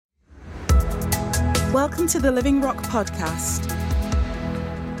Welcome to the Living Rock Podcast.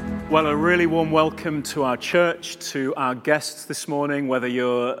 Well, a really warm welcome to our church, to our guests this morning. Whether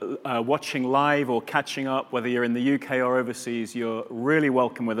you're watching live or catching up, whether you're in the UK or overseas, you're really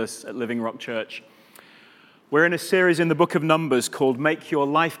welcome with us at Living Rock Church. We're in a series in the book of Numbers called Make Your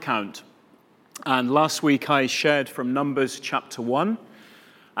Life Count. And last week I shared from Numbers chapter 1.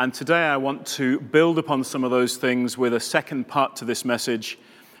 And today I want to build upon some of those things with a second part to this message.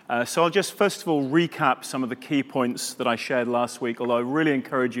 So I'll just first of all recap some of the key points that I shared last week, although I really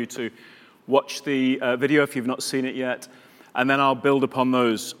encourage you to watch the video if you've not seen it yet, and then I'll build upon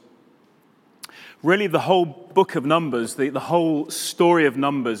those. Really, the whole book of Numbers, the whole story of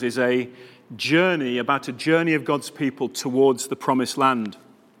Numbers is a journey of God's people towards the promised land.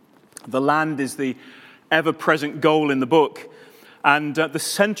 The land is the ever-present goal in the book, and the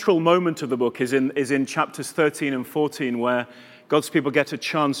central moment of the book is in chapters 13 and 14, where God's people get a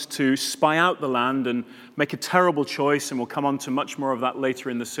chance to spy out the land and make a terrible choice, and we'll come on to much more of that later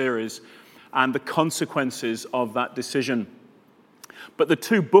in the series, and the consequences of that decision. But the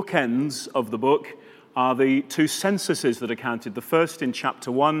two bookends of the book are the two censuses that are counted, the first in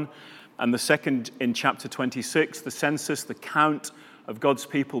chapter 1 and the second in chapter 26, the census, the count of God's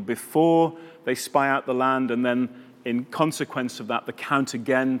people before they spy out the land, and then in consequence of that, the count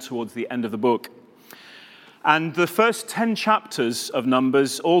again towards the end of the book. And the first 10 chapters of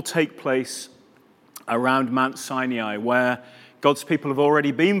Numbers all take place around Mount Sinai, where God's people have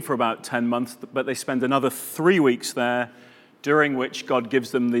already been for about 10 months, but they spend another 3 weeks there, during which God gives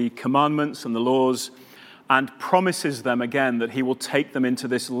them the commandments and the laws and promises them again that he will take them into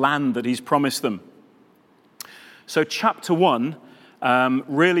this land that he's promised them. So chapter 1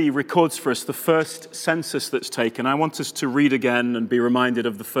 really records for us the first census that's taken. I want us to read again and be reminded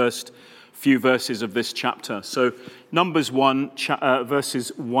of the first few verses of this chapter. So Numbers 1,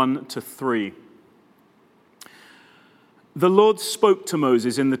 verses 1 to 3. The Lord spoke to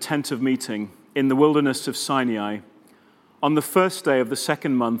Moses in the tent of meeting in the wilderness of Sinai on the first day of the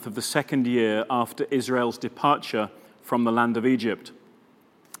second month of the second year after Israel's departure from the land of Egypt.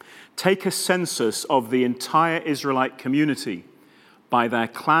 Take a census of the entire Israelite community by their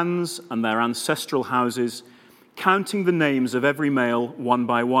clans and their ancestral houses, counting the names of every male one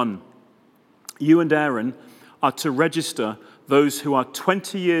by one. You and Aaron are to register those who are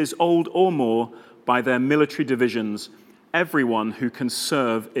 20 years old or more by their military divisions, everyone who can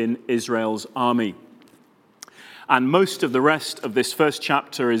serve in Israel's army. And most of the rest of this first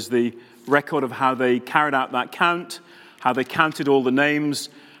chapter is the record of how they carried out that count, how they counted all the names,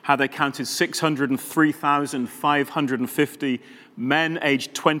 how they counted 603,550 men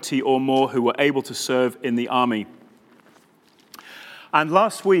aged 20 or more who were able to serve in the army. And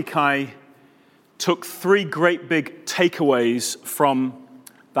last week I took 3 great big takeaways from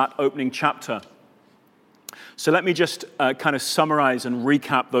that opening chapter. So let me just kind of summarize and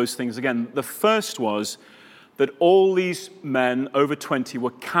recap those things again. The first was that all these men over 20 were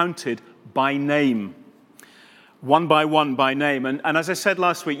counted by name, one by one by name. And as I said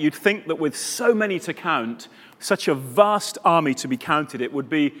last week, you'd think that with so many to count, such a vast army to be counted, it would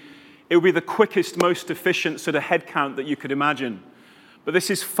be the quickest, most efficient sort of head count that you could imagine. But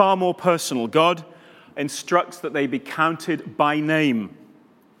this is far more personal. God instructs that they be counted by name.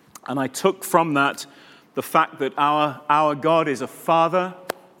 And I took from that the fact that our God is a father,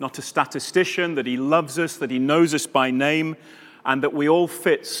 not a statistician, that he loves us, that he knows us by name, and that we all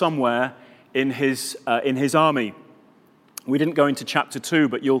fit somewhere in his army. We didn't go into chapter 2,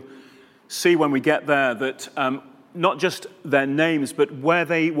 but you'll see when we get there that not just their names, but where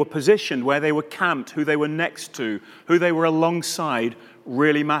they were positioned, where they were camped, who they were next to, who they were alongside,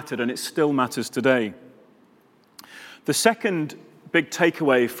 really mattered, and it still matters today. The second big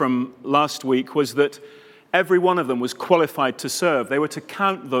takeaway from last week was that every one of them was qualified to serve. They were to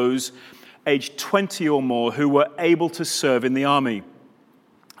count those aged 20 or more who were able to serve in the army.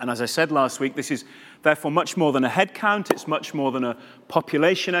 And as I said last week, this is therefore much more than a head count. It's much more than a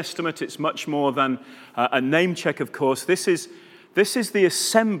population estimate. It's much more than a name check, of course. This is the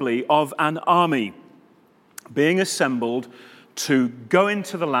assembly of an army being assembled to go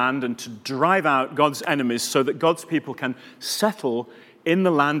into the land and to drive out God's enemies so that God's people can settle in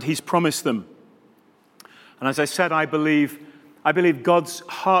the land he's promised them. And as I said, I believe God's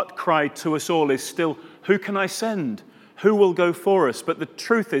heart cry to us all is still, who can I send? Who will go for us? But the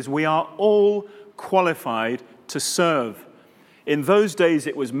truth is we are all qualified to serve. In those days,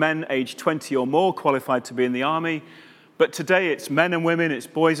 it was men aged 20 or more qualified to be in the army. But today it's men and women, it's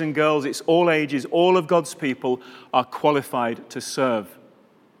boys and girls, it's all ages, all of God's people are qualified to serve.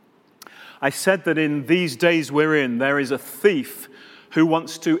 I said that in these days we're in, there is a thief who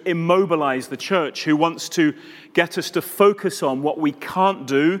wants to immobilize the church, who wants to get us to focus on what we can't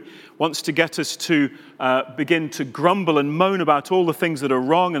do, wants to get us to begin to grumble and moan about all the things that are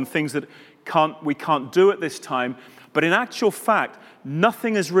wrong and things that we can't do at this time. But in actual fact,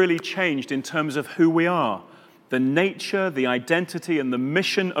 nothing has really changed in terms of who we are. The nature, the identity, and the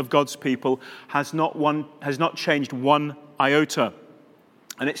mission of God's people has not changed one iota.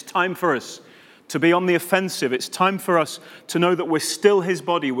 And it's time for us to be on the offensive. It's time for us to know that we're still his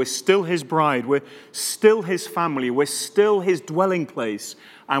body, we're still his bride, we're still his family, we're still his dwelling place,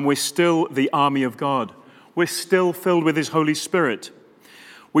 and we're still the army of God. We're still filled with his Holy Spirit.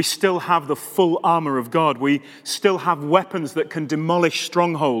 We still have the full armor of God. We still have weapons that can demolish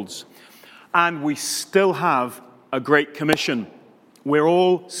strongholds. And we still have a great commission. We're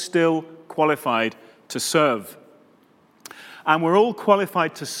all still qualified to serve. And we're all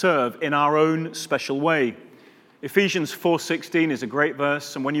qualified to serve in our own special way. Ephesians 4:16 is a great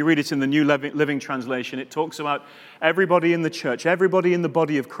verse, and when you read it in the New Living Translation, it talks about everybody in the church, everybody in the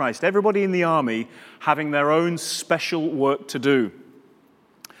body of Christ, everybody in the army having their own special work to do.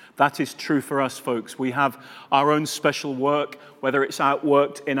 That is true for us, folks. We have our own special work, whether it's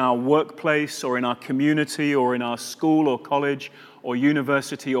outworked in our workplace or in our community or in our school or college or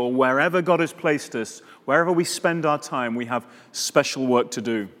university or wherever God has placed us. Wherever we spend our time, we have special work to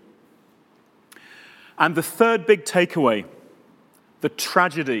do. And the third big takeaway, the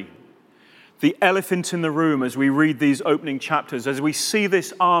tragedy, the elephant in the room as we read these opening chapters, as we see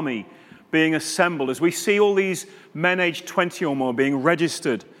this army being assembled, as we see all these men aged 20 or more being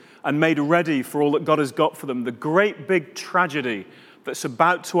registered and made ready for all that God has got for them, the great big tragedy that's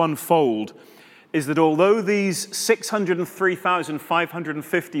about to unfold is that although these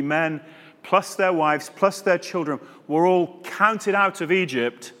 603,550 men, plus their wives, plus their children, were all counted out of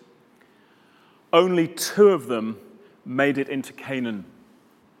Egypt, only 2 of them made it into Canaan.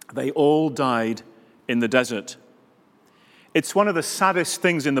 They all died in the desert. It's one of the saddest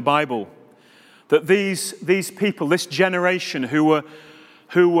things in the Bible that these people, this generation who were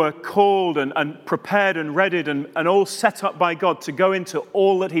called and prepared and readied and all set up by God to go into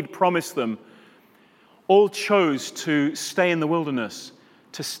all that he'd promised them, all chose to stay in the wilderness,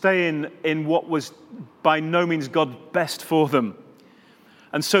 to stay in what was by no means God's best for them.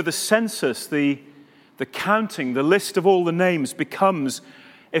 And so the census, the counting, the list of all the names becomes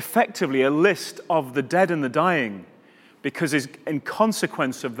effectively a list of the dead and the dying, because in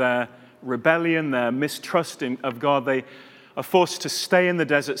consequence of their rebellion, their mistrust of God, they are forced to stay in the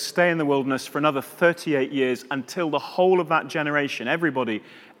desert, stay in the wilderness for another 38 years until the whole of that generation, everybody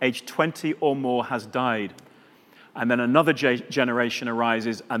aged 20 or more, has died. And then another generation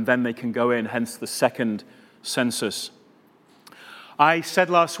arises, and then they can go in, hence the second census. I said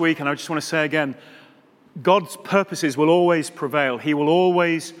last week, and I just want to say again, God's purposes will always prevail. He will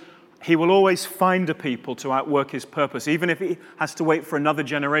always find a people to outwork his purpose, even if he has to wait for another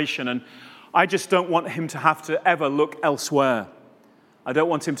generation. And I just don't want him to have to ever look elsewhere. I don't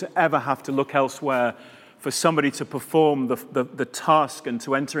want him to ever have to look elsewhere for somebody to perform the task and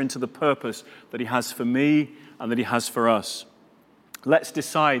to enter into the purpose that he has for me and that he has for us. Let's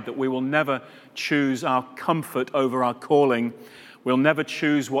decide that we will never choose our comfort over our calling. We'll never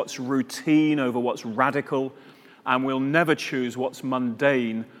choose what's routine over what's radical. And we'll never choose what's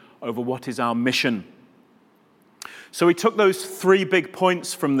mundane over what is our mission. So we took those 3 big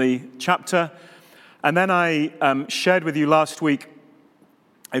points from the chapter, and then I shared with you last week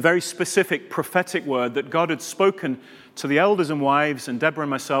a very specific prophetic word that God had spoken to the elders and wives and Deborah and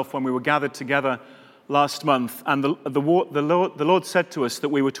myself when we were gathered together last month. And the Lord said to us that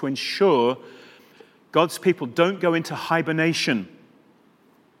we were to ensure God's people don't go into hibernation.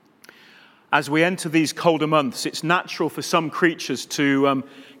 As we enter these colder months, it's natural for some creatures to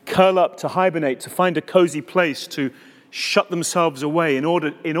curl up, to hibernate, to find a cozy place, to shut themselves away in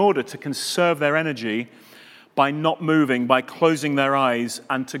order to conserve their energy by not moving, by closing their eyes,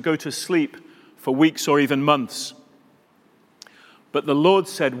 and to go to sleep for weeks or even months. But the Lord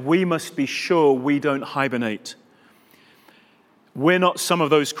said we must be sure we don't hibernate. We're not some of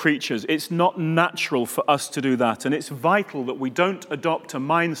those creatures. It's not natural for us to do that. And it's vital that we don't adopt a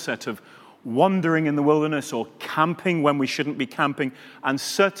mindset of wandering in the wilderness or camping when we shouldn't be camping, and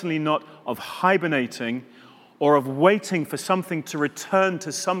certainly not of hibernating or of waiting for something to return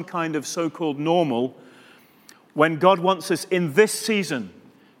to some kind of so-called normal, when God wants us in this season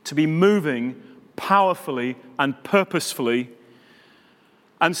to be moving powerfully and purposefully.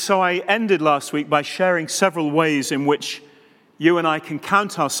 And so I ended last week by sharing several ways in which you and I can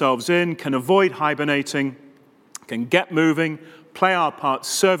count ourselves in, can avoid hibernating, can get moving, play our part,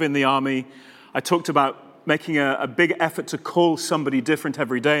 serve in the army. I talked about making a big effort to call somebody different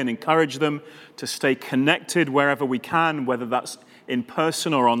every day and encourage them to stay connected wherever we can, whether that's in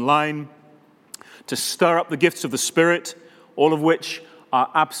person or online, to stir up the gifts of the Spirit, all of which are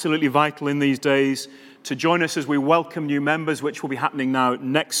absolutely vital in these days, to join us as we welcome new members, which will be happening now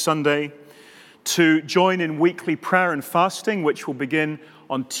next Sunday, to join in weekly prayer and fasting, which will begin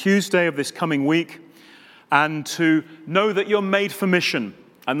on Tuesday of this coming week, and to know that you're made for mission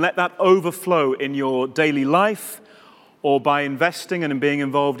and let that overflow in your daily life or by investing and being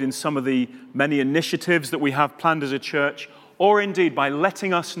involved in some of the many initiatives that we have planned as a church, or indeed by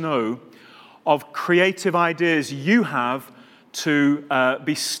letting us know of creative ideas you have to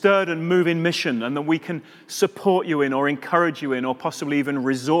be stirred and move in mission, and that we can support you in or encourage you in or possibly even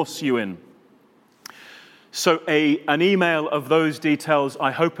resource you in. So an email of those details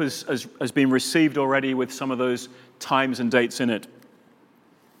I hope has been received already with some of those times and dates in it.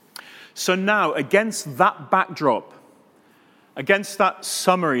 So now, against that backdrop, against that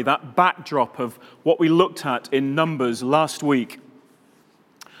summary, that backdrop of what we looked at in Numbers last week,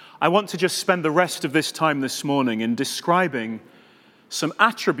 I want to just spend the rest of this time this morning in describing some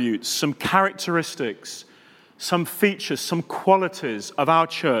attributes, some characteristics, some features, some qualities of our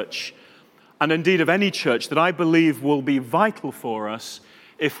church, and indeed of any church, that I believe will be vital for us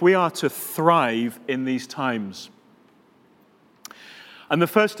if we are to thrive in these times. And the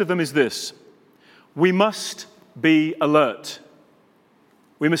first of them is this: we must be alert.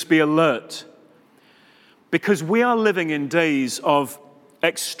 We must be alert because we are living in days of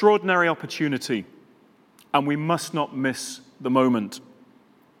extraordinary opportunity, and we must not miss the moment.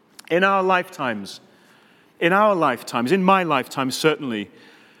 In our lifetimes, in my lifetime certainly,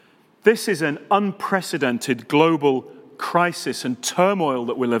 this is an unprecedented global crisis and turmoil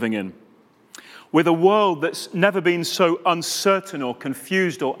that we're living in, with a world that's never been so uncertain or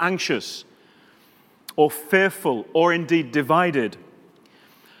confused or anxious or fearful or indeed divided,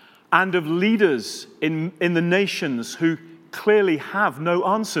 and of leaders in the nations who clearly have no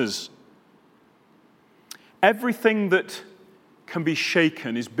answers. Everything that can be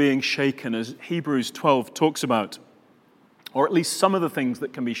shaken is being shaken, as Hebrews 12 talks about, or at least some of the things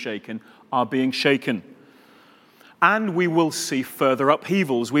that can be shaken are being shaken. And we will see further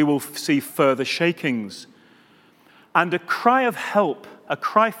upheavals. We will see further shakings. And a cry of help, a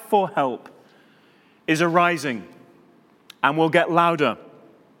cry for help, is arising and will get louder.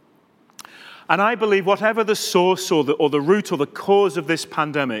 And I believe whatever the source or the root or the cause of this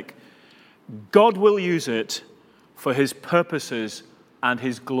pandemic, God will use it for his purposes and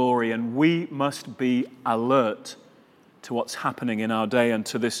his glory. And we must be alert to what's happening in our day and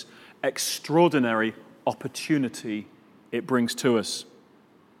to this extraordinary opportunity it brings to us.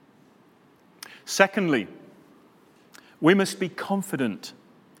 Secondly, we must be confident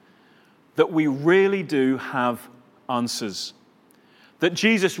that we really do have answers, that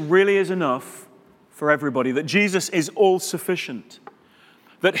Jesus really is enough for everybody, that Jesus is all sufficient,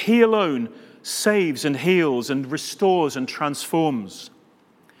 that he alone saves and heals and restores and transforms,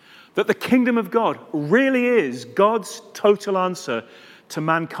 that the kingdom of God really is God's total answer to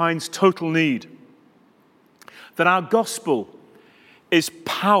mankind's total need, that our gospel is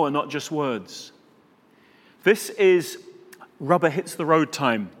power, not just words. This is rubber hits the road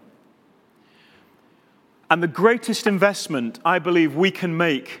time. And the greatest investment I believe we can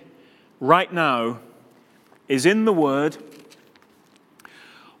make right now is in the Word.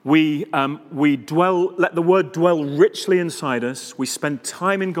 We let the Word dwell richly inside us. We spend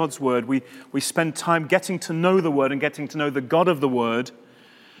time in God's Word. We spend time getting to know the Word and getting to know the God of the Word.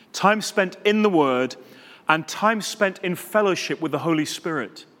 Time spent in the Word and time spent in fellowship with the Holy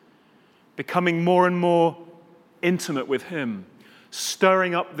Spirit, becoming more and more intimate with him,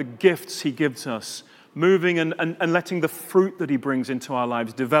 stirring up the gifts he gives us, moving and letting the fruit that he brings into our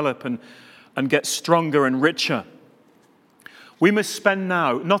lives develop and get stronger and richer. We must spend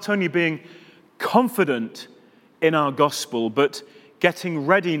now not only being confident in our gospel, but getting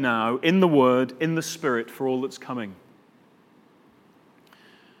ready now in the Word, in the Spirit, for all that's coming.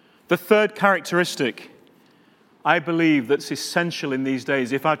 The third characteristic I believe that's essential in these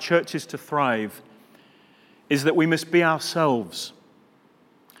days, if our church is to thrive, is that we must be ourselves.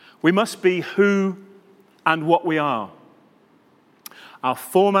 We must be who and what we are. Our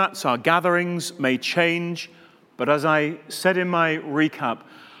formats, our gatherings may change, but as I said in my recap,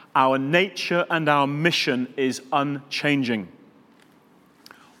 our nature and our mission is unchanging.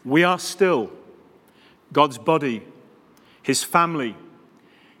 We are still God's body, his family,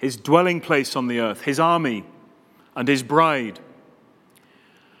 his dwelling place on the earth, his army, and his bride.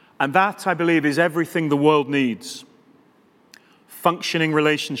 And that, I believe, is everything the world needs. Functioning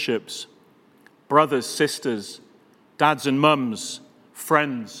relationships, brothers, sisters, dads and mums,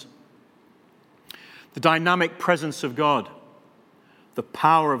 friends. The dynamic presence of God, the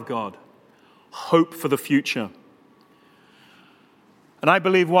power of God, hope for the future. And I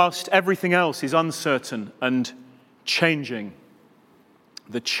believe whilst everything else is uncertain and changing,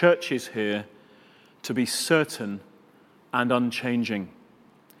 the church is here to be certain and unchanging.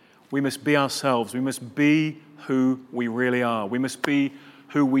 We must be ourselves. We must be who we really are. We must be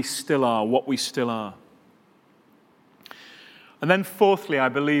who we still are, what we still are. And then fourthly, I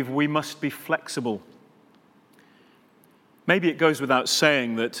believe we must be flexible. Maybe it goes without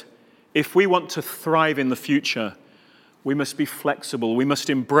saying that if we want to thrive in the future, we must be flexible. We must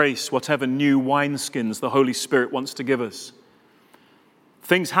embrace whatever new wineskins the Holy Spirit wants to give us.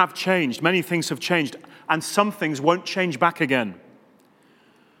 Things have changed. Many things have changed. And some things won't change back again.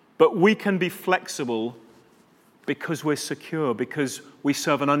 But we can be flexible because we're secure, because we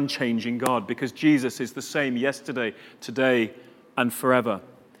serve an unchanging God, because Jesus is the same yesterday, today, and forever.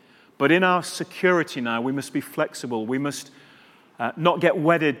 But in our security now, we must be flexible. We must not get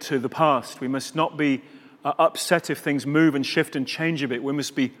wedded to the past. We must not be upset if things move and shift and change a bit. We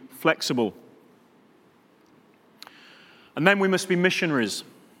must be flexible. And then we must be missionaries,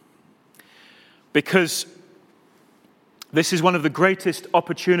 because this is one of the greatest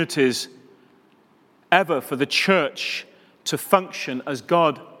opportunities ever for the church to function as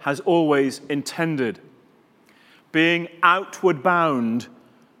God has always intended. Being outward bound,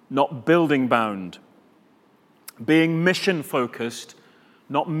 not building bound. Being mission focused,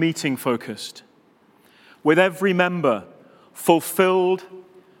 not meeting focused. With every member fulfilled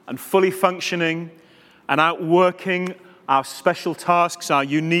and fully functioning and outworking our special tasks, our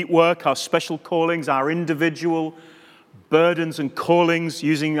unique work, our special callings, our individual burdens and callings,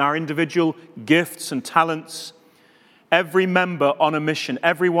 using our individual gifts and talents. Every member on a mission,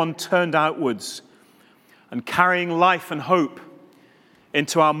 everyone turned outwards and carrying life and hope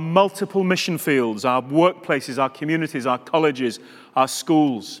into our multiple mission fields, our workplaces, our communities, our colleges, our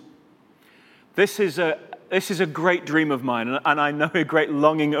schools. This is a great dream of mine, and I know a great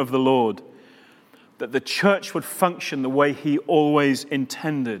longing of the Lord, that the church would function the way He always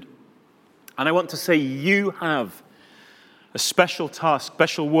intended. And I want to say, you have a special task,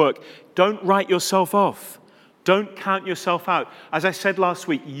 special work. Don't write yourself off. Don't count yourself out. As I said last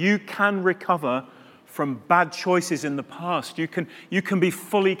week, you can recover from bad choices in the past. You can be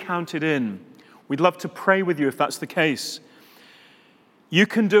fully counted in. We'd love to pray with you if that's the case. You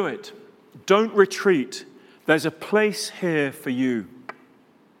can do it. Don't retreat. There's a place here for you.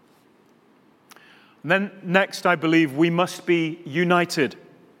 And then next, I believe we must be united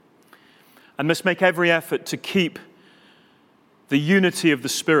and must make every effort to keep the unity of the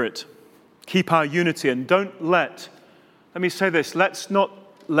Spirit. Keep our unity, and don't let me say this, let's not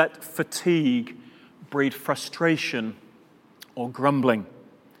let fatigue breed frustration or grumbling.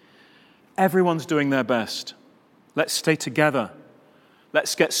 Everyone's doing their best. Let's stay together.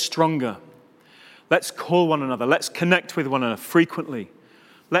 Let's get stronger. Let's call one another. Let's connect with one another frequently.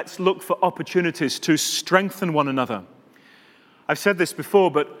 Let's look for opportunities to strengthen one another. I've said this before,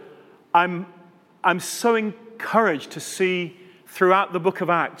 but I'm so encouraged to see throughout the book of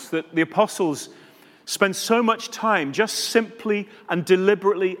Acts that the apostles spend so much time just simply and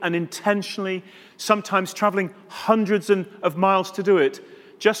deliberately and intentionally, sometimes traveling hundreds of miles to do it,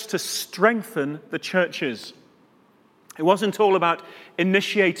 just to strengthen the churches. It wasn't all about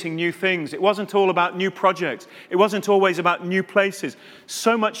initiating new things. It wasn't all about new projects. It wasn't always about new places.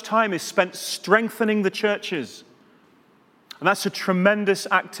 So much time is spent strengthening the churches. And that's a tremendous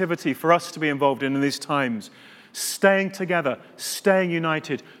activity for us to be involved in these times. Staying together, staying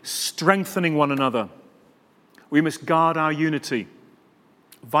united, strengthening one another. We must guard our unity.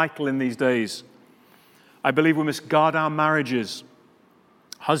 Vital in these days. I believe we must guard our marriages.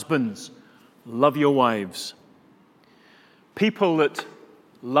 Husbands, love your wives. People that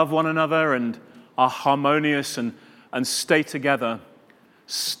love one another and are harmonious and stay together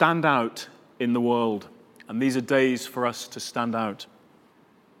stand out in the world. And these are days for us to stand out.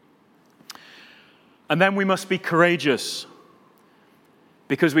 And then we must be courageous,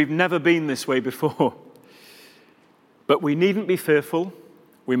 because we've never been this way before. But we needn't be fearful.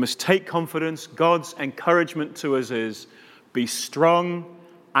 We must take confidence. God's encouragement to us is, be strong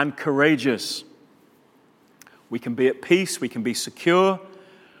and courageous. We can be at peace. We can be secure.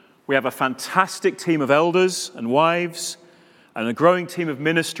 We have a fantastic team of elders and wives and a growing team of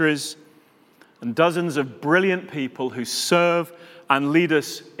ministries and dozens of brilliant people who serve and lead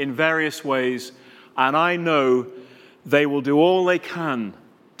us in various ways. And I know they will do all they can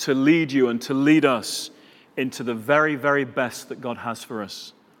to lead you and to lead us into the very, very best that God has for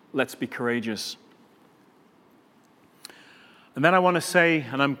us. let's be courageous. And then I want to say,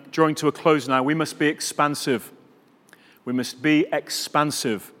 and I'm drawing to a close now, we must be expansive. We must be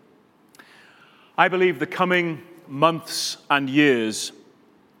expansive. I believe the coming months and years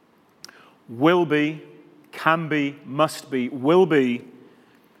will be, can be, must be, will be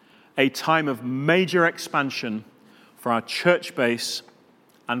a time of major expansion for our church base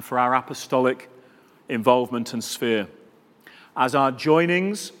and for our apostolic involvement and sphere. As our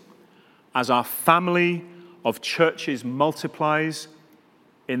joinings, as our family of churches multiplies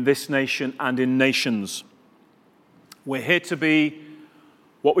in this nation and in nations. We're here to be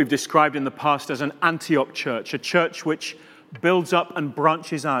what we've described in the past as an Antioch church, a church which builds up and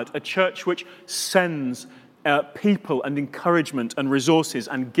branches out, a church which sends people and encouragement and resources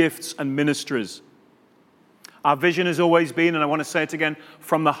and gifts and ministries. Our vision has always been, and I want to say it again,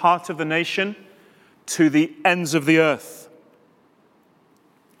 from the heart of the nation to the ends of the earth.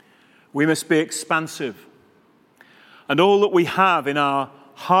 We must be expansive. And all that we have in our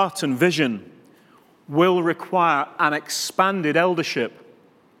heart and vision will require an expanded eldership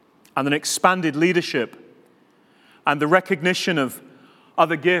and an expanded leadership and the recognition of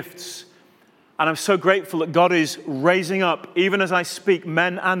other gifts. And I'm so grateful that God is raising up, even as I speak,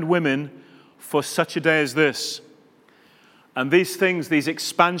 men and women for such a day as this. And these things, these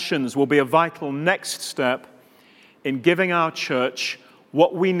expansions, will be a vital next step in giving our church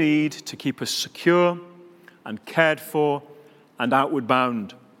what we need to keep us secure and cared for and outward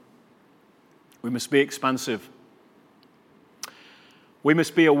bound. We must be expansive. We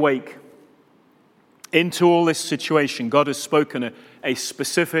must be awake into all this situation. God has spoken a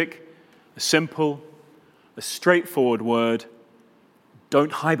specific, a simple, a straightforward word.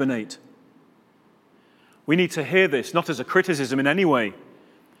 Don't hibernate. We need to hear this, not as a criticism in any way,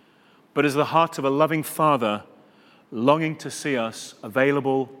 but as the heart of a loving Father longing to see us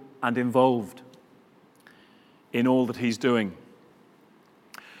available and involved in all that He's doing.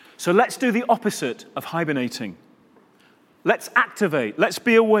 So let's do the opposite of hibernating. Let's activate. Let's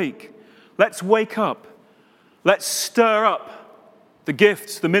be awake. Let's wake up. Let's stir up the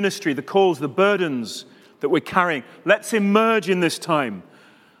gifts, the ministry, the calls, the burdens that we're carrying. Let's emerge in this time.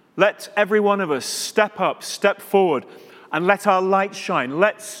 Let every one of us step up, step forward, and let our light shine.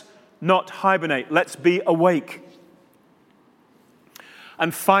 Let's not hibernate. Let's be awake.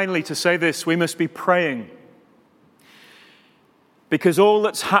 And finally, to say this, we must be praying. Because all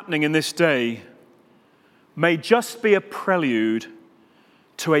that's happening in this day may just be a prelude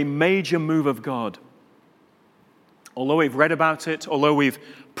to a major move of God. Although we've read about it, although we've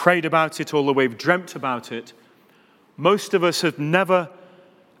prayed about it, although we've dreamt about it, most of us have never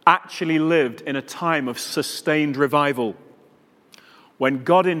actually lived in a time of sustained revival. When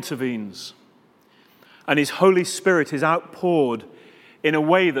God intervenes and His Holy Spirit is outpoured in a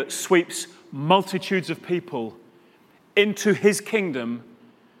way that sweeps multitudes of people into His kingdom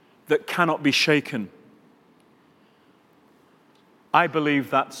that cannot be shaken. I believe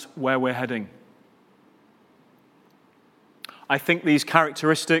that's where we're heading. I think these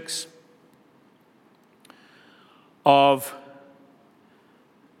characteristics of,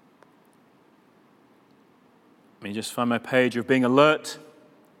 let me just find my page, of being alert,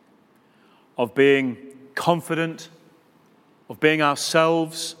 of being confident, of being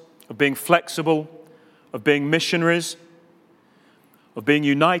ourselves, of being flexible, of being missionaries, of being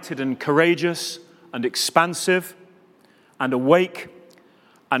united and courageous and expansive and awake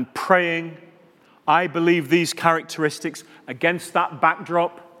and praying. I believe these characteristics against that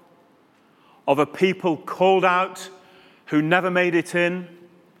backdrop of a people called out who never made it in,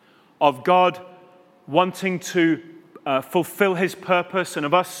 of God wanting to fulfill His purpose and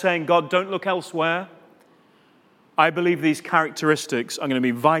of us saying, God, don't look elsewhere. I believe these characteristics are going to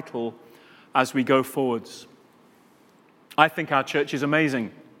be vital as we go forwards. I think our church is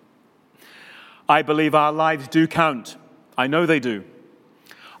amazing. I believe our lives do count. I know they do.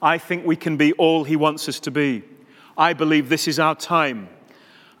 I think we can be all He wants us to be. I believe this is our time.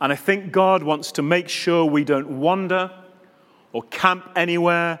 And I think God wants to make sure we don't wander or camp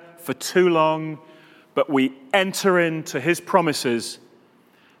anywhere for too long, but we enter into His promises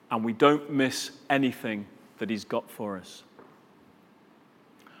and we don't miss anything that He's got for us.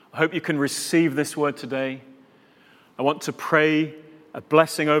 I hope you can receive this word today. I want to pray a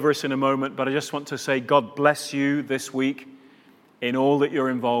blessing over us in a moment, but I just want to say God bless you this week in all that you're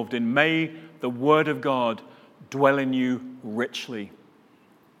involved in. May the word of God dwell in you richly.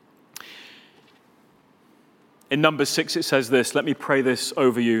 In Numbers 6 it says this, let me pray this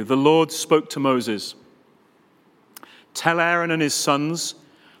over you. The Lord spoke to Moses, tell Aaron and his sons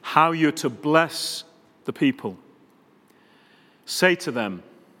how you're to bless the people. Say to them,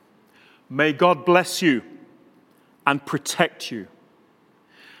 May God bless you and protect you.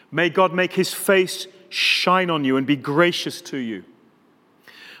 May God make his face shine on you and be gracious to you.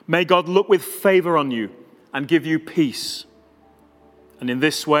 May God look with favor on you and give you peace. And in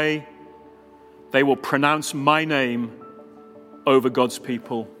this way, they will pronounce my name over God's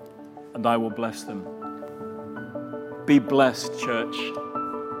people, and I will bless them. Be blessed, church.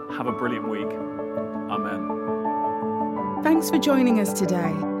 Have a brilliant week. Amen. Thanks for joining us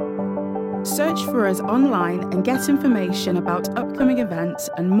today. Search for us online and get information about upcoming events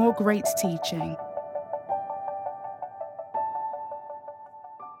and more great teaching.